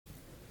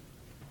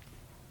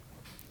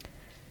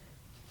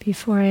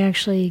Before I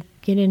actually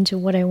get into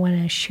what I want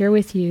to share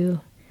with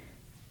you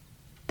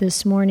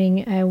this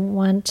morning, I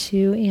want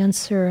to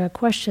answer a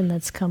question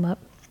that's come up.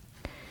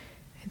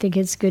 I think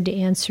it's good to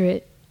answer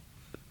it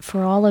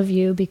for all of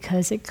you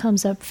because it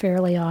comes up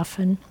fairly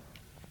often.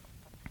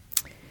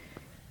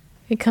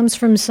 It comes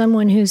from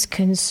someone who's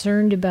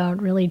concerned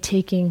about really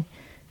taking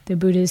the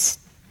Buddha's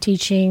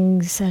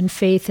teachings and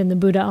faith in the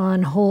Buddha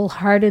on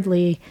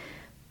wholeheartedly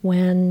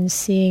when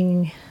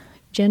seeing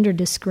gender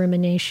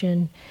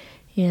discrimination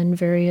in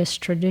various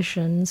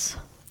traditions,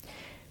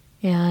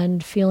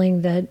 and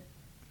feeling that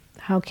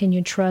how can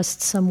you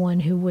trust someone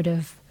who would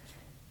have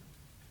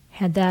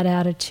had that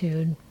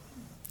attitude?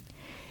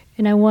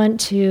 And I want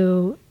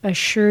to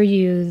assure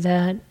you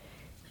that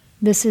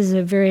this is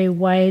a very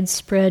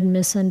widespread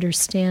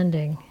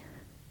misunderstanding,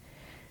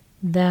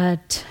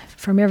 that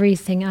from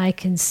everything I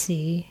can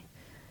see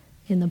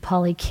in the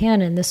Pali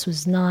Canon, this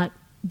was not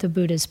the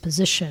Buddha's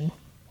position.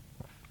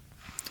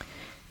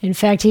 In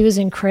fact, he was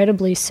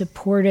incredibly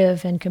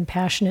supportive and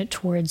compassionate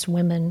towards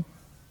women.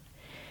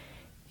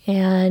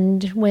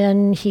 And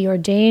when he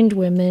ordained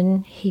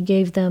women, he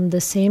gave them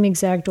the same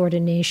exact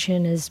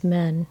ordination as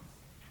men.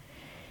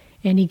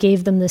 And he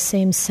gave them the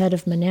same set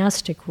of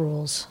monastic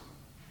rules.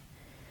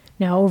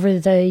 Now, over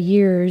the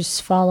years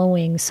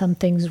following, some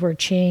things were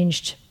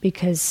changed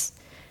because,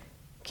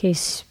 in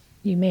case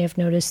you may have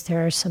noticed,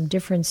 there are some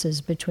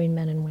differences between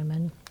men and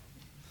women.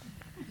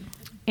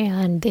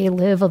 And they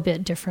live a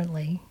bit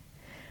differently.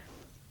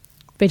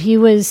 But he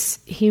was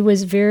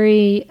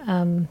very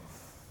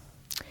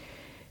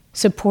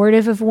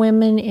supportive of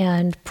women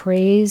and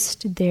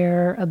praised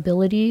their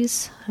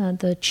abilities.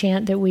 The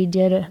chant that we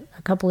did a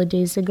couple of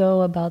days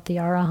ago about the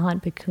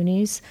Arahant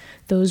Bhikkhunis,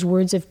 those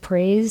words of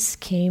praise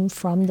came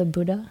from the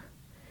Buddha,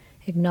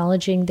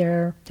 acknowledging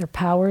their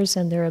powers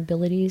and their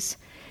abilities.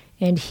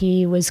 And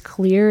he was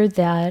clear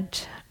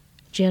that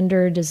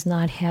gender does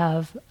not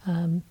have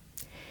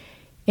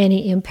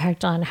any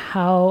impact on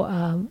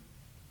how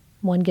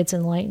one gets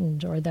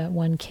enlightened, or that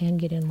one can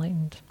get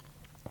enlightened.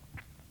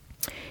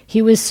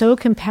 He was so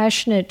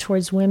compassionate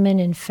towards women,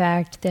 in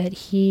fact, that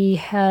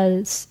he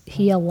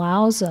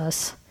allows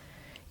us,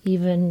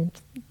 even,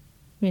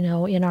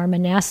 in our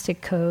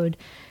monastic code,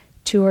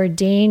 to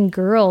ordain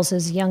girls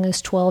as young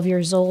as 12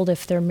 years old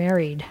if they're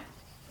married.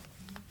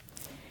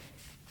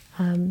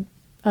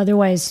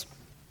 Otherwise,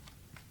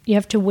 you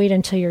have to wait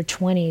until you're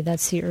 20.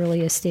 That's the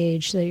earliest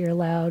age that you're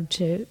allowed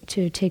to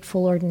take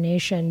full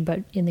ordination.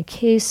 But in the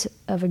case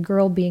of a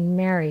girl being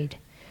married,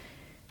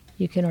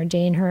 you can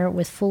ordain her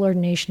with full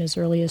ordination as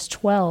early as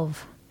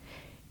 12.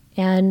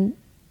 And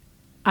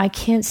I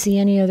can't see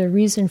any other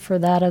reason for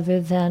that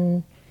other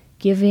than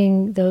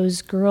giving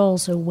those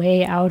girls a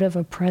way out of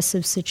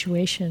oppressive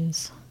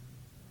situations.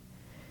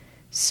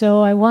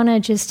 So I want to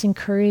just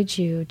encourage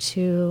you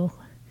to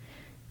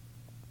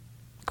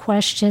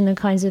question the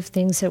kinds of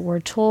things that we're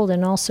told,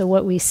 and also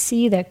what we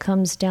see that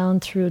comes down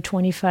through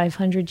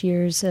 2,500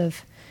 years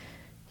of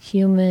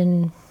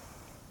human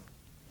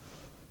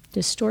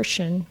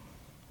distortion,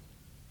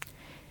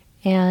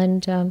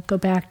 and go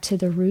back to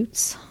the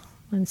roots.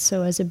 And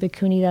so as a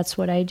bhikkhuni, that's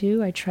what I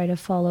do. I try to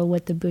follow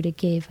what the Buddha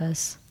gave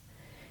us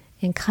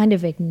and kind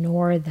of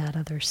ignore that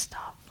other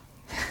stuff.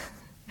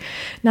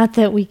 Not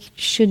that we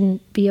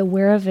shouldn't be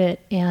aware of it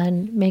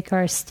and make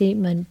our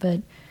statement, but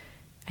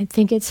I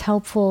think it's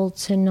helpful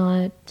to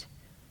not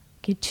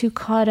get too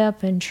caught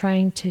up in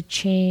trying to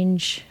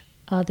change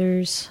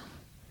others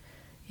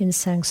in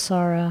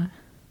samsara.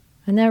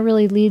 And that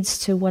really leads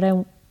to what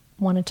I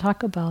want to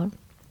talk about.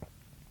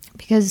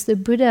 Because the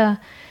Buddha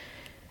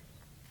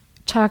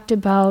talked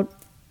about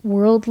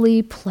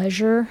worldly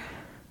pleasure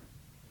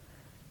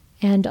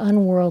and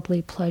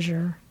unworldly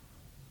pleasure.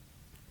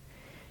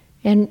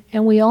 And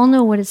we all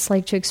know what it's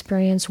like to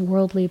experience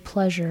worldly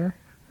pleasure,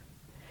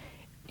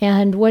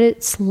 and what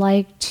it's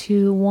like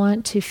to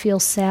want to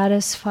feel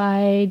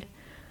satisfied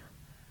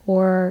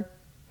or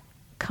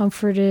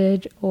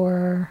comforted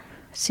or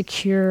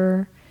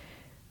secure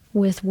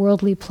with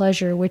worldly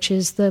pleasure, which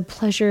is the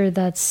pleasure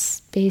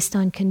that's based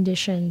on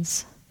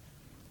conditions.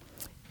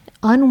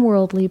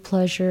 Unworldly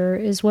pleasure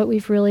is what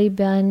we've really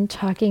been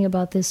talking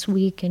about this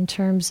week in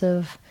terms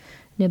of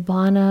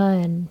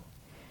nibbana and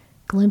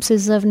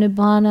glimpses of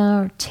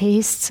nibbana or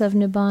tastes of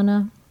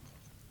nibbana.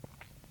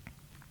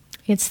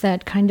 It's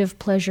that kind of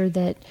pleasure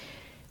that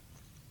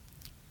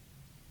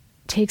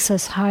takes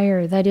us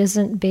higher, that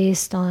isn't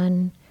based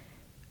on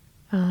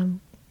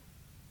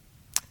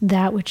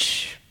that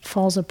which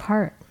falls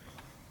apart.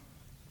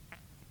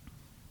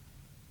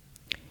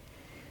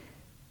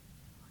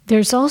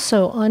 There's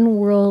also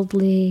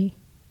worldly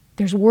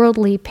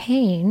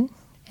pain,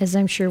 as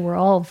I'm sure we're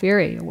all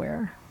very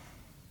aware,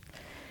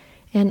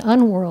 and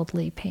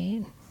unworldly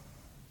pain.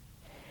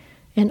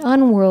 And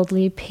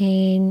unworldly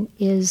pain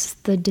is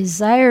the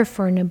desire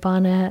for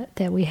nibbana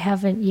that we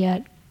haven't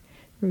yet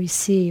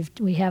received,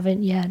 we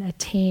haven't yet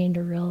attained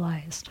or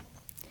realized.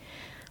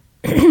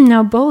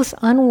 Now, both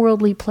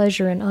unworldly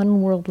pleasure and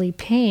unworldly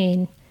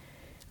pain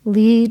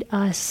lead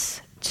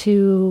us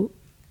to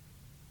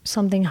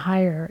something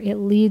higher. It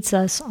leads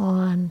us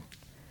on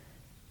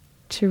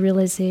to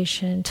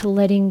realization, to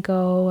letting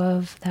go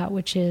of that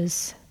which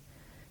is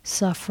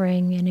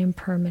suffering and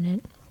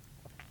impermanent.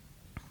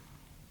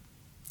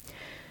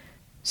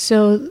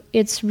 So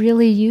it's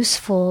really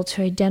useful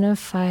to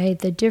identify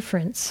the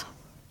difference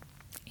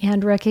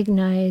and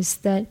recognize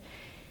that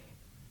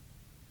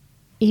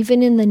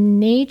even in the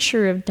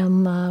nature of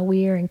Dhamma,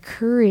 we are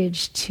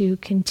encouraged to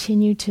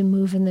continue to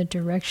move in the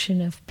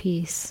direction of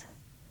peace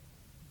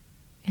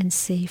and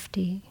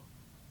safety,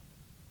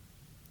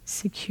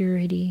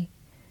 security,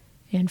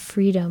 and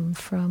freedom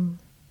from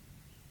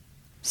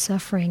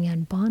suffering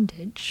and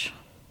bondage.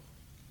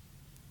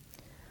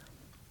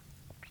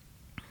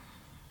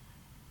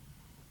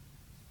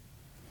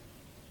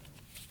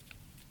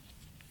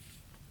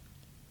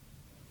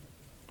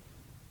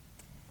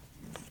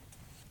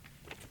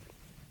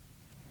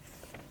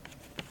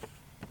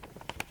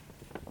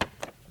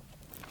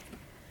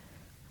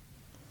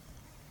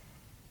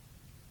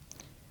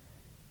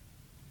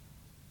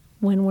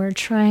 When we're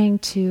trying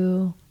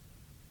to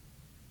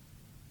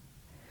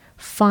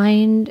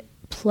find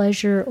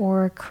pleasure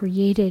or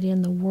create it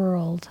in the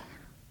world,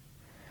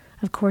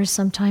 of course,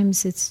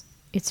 sometimes it's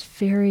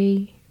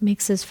very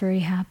makes us very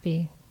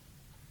happy.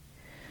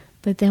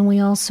 But then we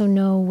also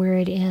know where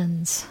it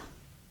ends.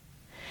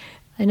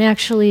 And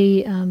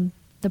actually,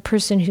 the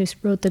person who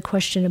wrote the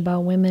question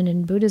about women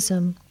in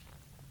Buddhism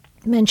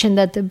mentioned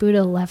that the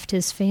Buddha left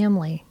his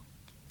family,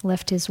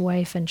 left his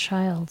wife and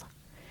child.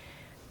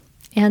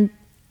 And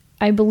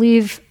I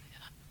believe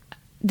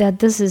that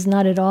this is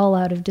not at all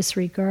out of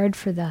disregard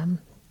for them,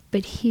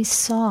 but he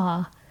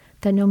saw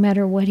that no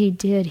matter what he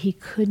did, he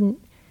couldn't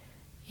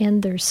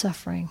end their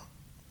suffering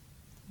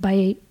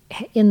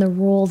in the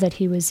role that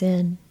he was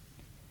in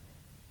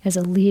as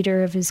a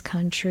leader of his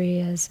country,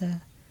 as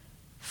a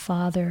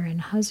father and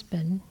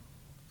husband.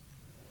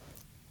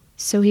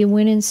 So he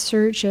went in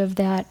search of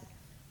that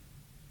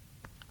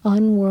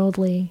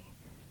unworldly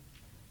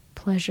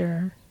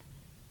pleasure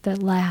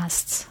that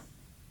lasts.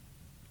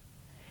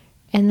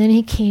 And then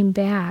he came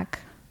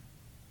back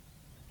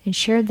and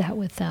shared that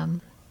with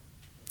them.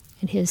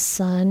 And his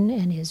son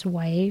and his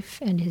wife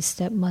and his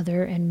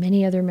stepmother and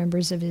many other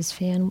members of his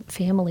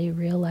family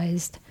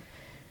realized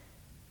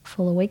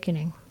full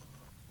awakening.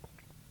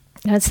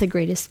 That's the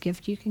greatest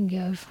gift you can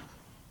give.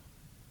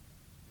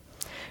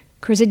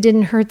 Of course, it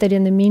didn't hurt that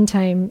in the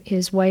meantime,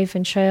 his wife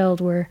and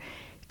child were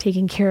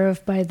taken care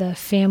of by the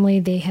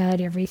family. They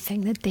had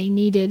everything that they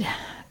needed,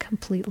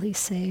 completely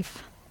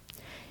safe,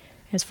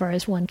 as far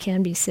as one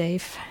can be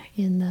safe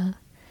in the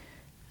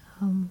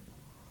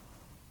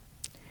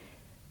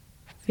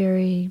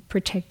very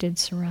protected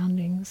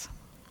surroundings.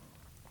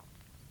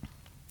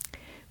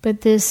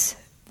 But this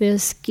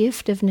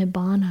gift of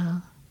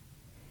Nibbana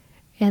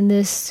and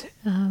this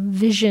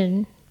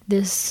vision,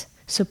 this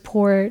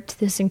support,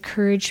 this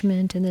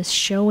encouragement, and this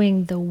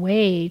showing the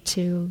way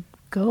to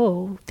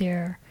go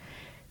there,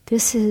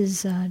 this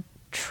is a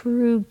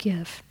true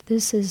gift.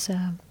 This is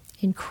an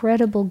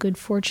incredible good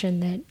fortune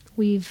that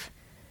we've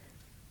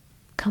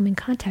come in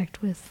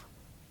contact with.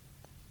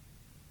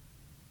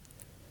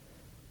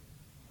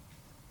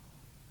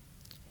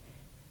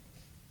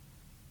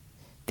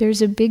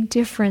 There's a big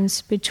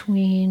difference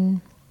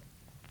between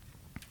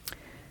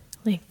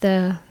like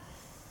the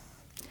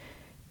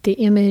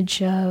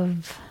image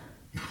of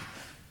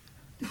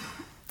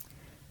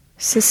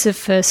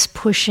Sisyphus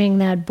pushing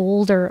that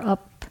boulder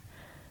up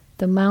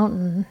the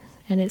mountain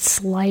and it's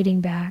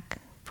sliding back,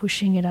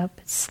 pushing it up,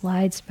 it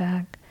slides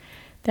back.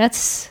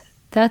 That's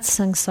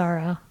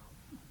samsara.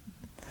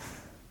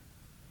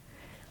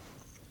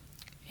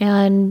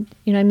 And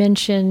I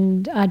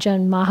mentioned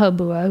Ajahn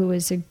Mahabua, who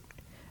was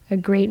a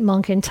great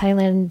monk in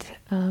Thailand.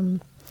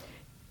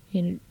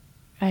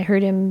 I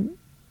heard him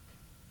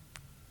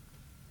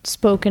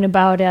spoken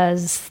about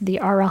as the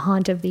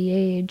Arahant of the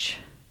age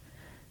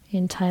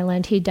in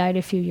Thailand. He died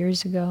a few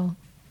years ago.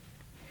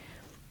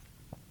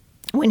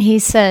 When he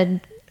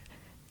said,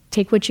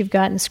 "Take what you've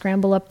got and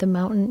scramble up the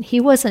mountain,"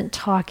 he wasn't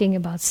talking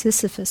about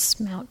Sisyphus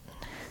mountain.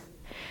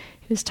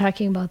 He was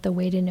talking about the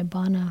way to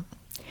Nibbana.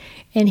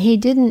 And he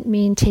didn't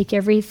mean take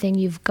everything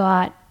you've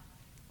got,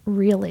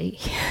 really.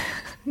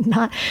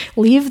 Not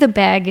leave the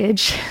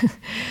baggage,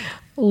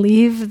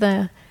 leave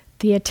the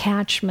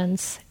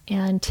attachments,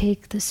 and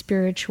take the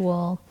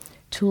spiritual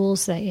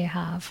tools that you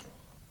have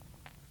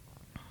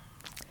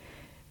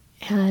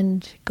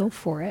and go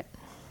for it.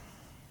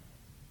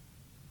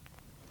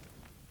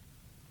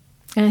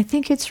 And I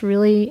think it's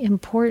really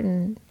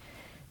important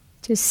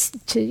to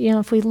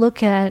if we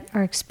look at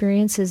our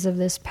experiences of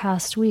this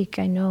past week,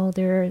 I know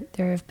there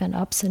have been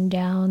ups and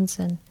downs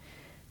and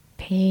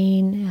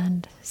pain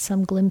and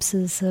some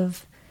glimpses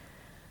of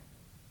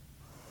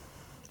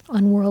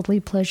unworldly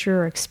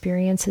pleasure or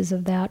experiences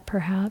of that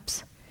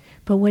perhaps.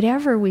 But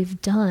whatever we've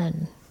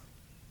done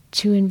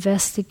to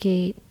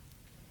investigate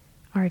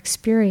our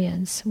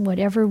experience,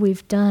 whatever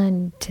we've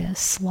done to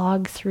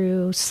slog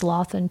through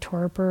sloth and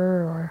torpor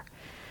or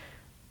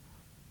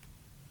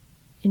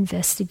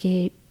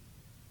investigate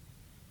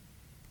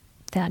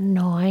that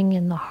gnawing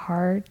in the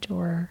heart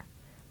or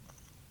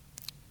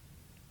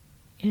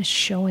is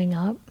showing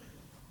up,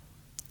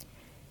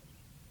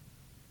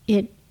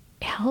 it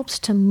helps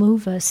to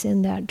move us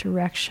in that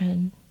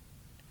direction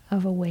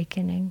of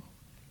awakening.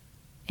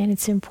 And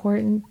it's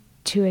important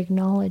to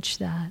acknowledge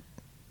that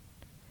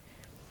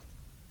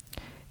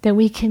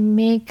we can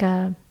make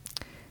a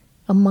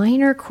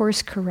minor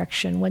course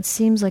correction, what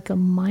seems like a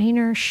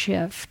minor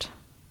shift.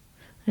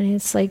 And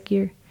it's like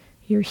you're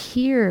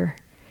here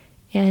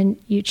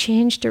and you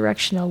change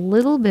direction a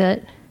little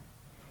bit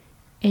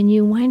and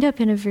you wind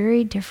up in a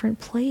very different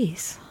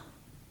place.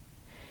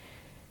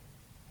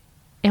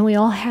 And we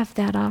all have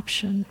that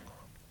option.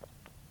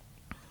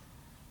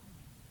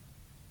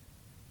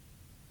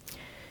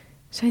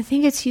 So I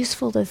think it's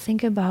useful to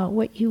think about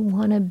where you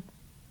want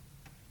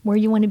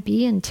to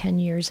be in 10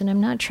 years. And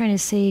I'm not trying to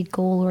say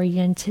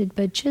goal-oriented,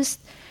 but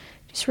just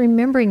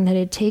remembering that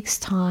it takes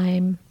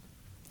time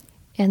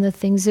and the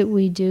things that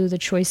we do, the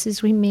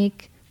choices we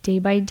make day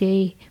by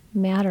day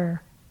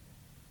matter.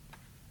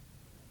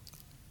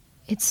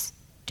 It's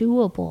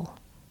doable.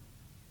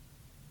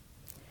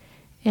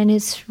 And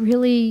it's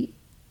really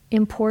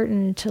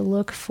important to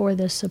look for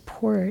the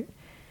support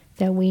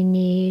that we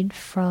need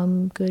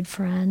from good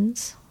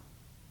friends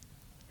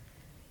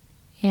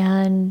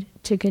and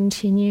to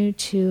continue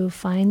to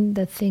find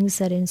the things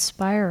that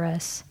inspire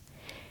us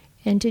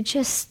and to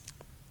just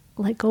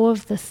let go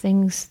of the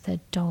things that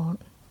don't.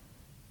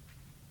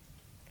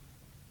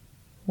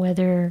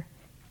 Whether,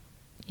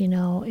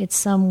 it's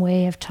some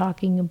way of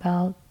talking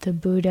about the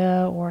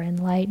Buddha or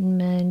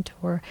enlightenment,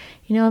 or,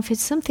 if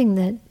it's something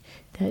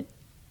that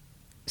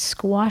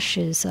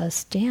squashes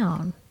us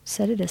down,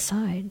 set it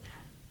aside.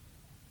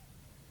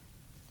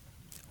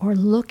 Or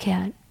look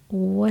at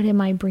what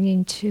am I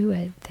bringing to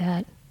it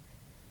that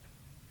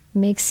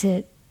makes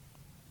it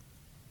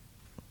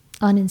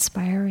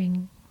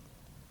uninspiring.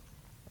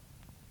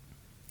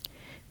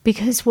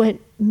 Because what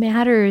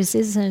matters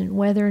isn't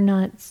whether or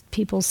not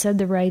people said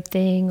the right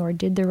thing or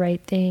did the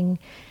right thing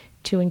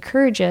to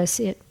encourage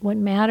us. What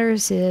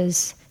matters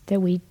is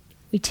that we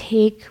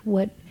take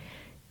what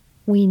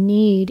we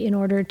need in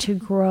order to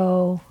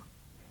grow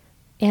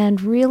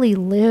and really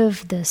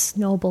live this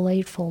Noble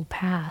Eightfold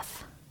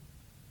Path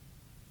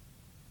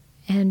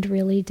and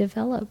really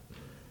develop.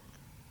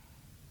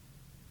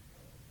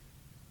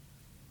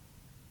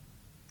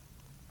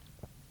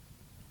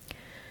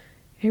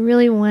 I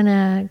really want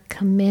to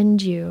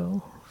commend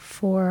you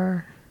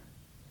for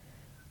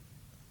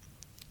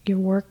your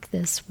work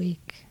this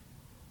week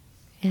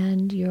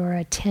and your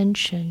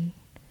attention,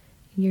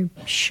 your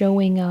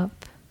showing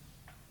up.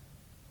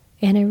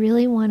 And I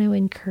really want to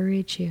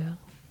encourage you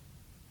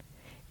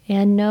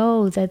and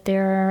know that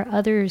there are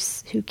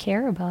others who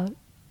care about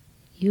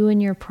you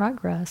and your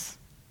progress.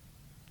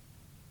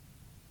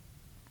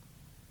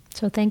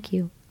 So thank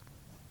you.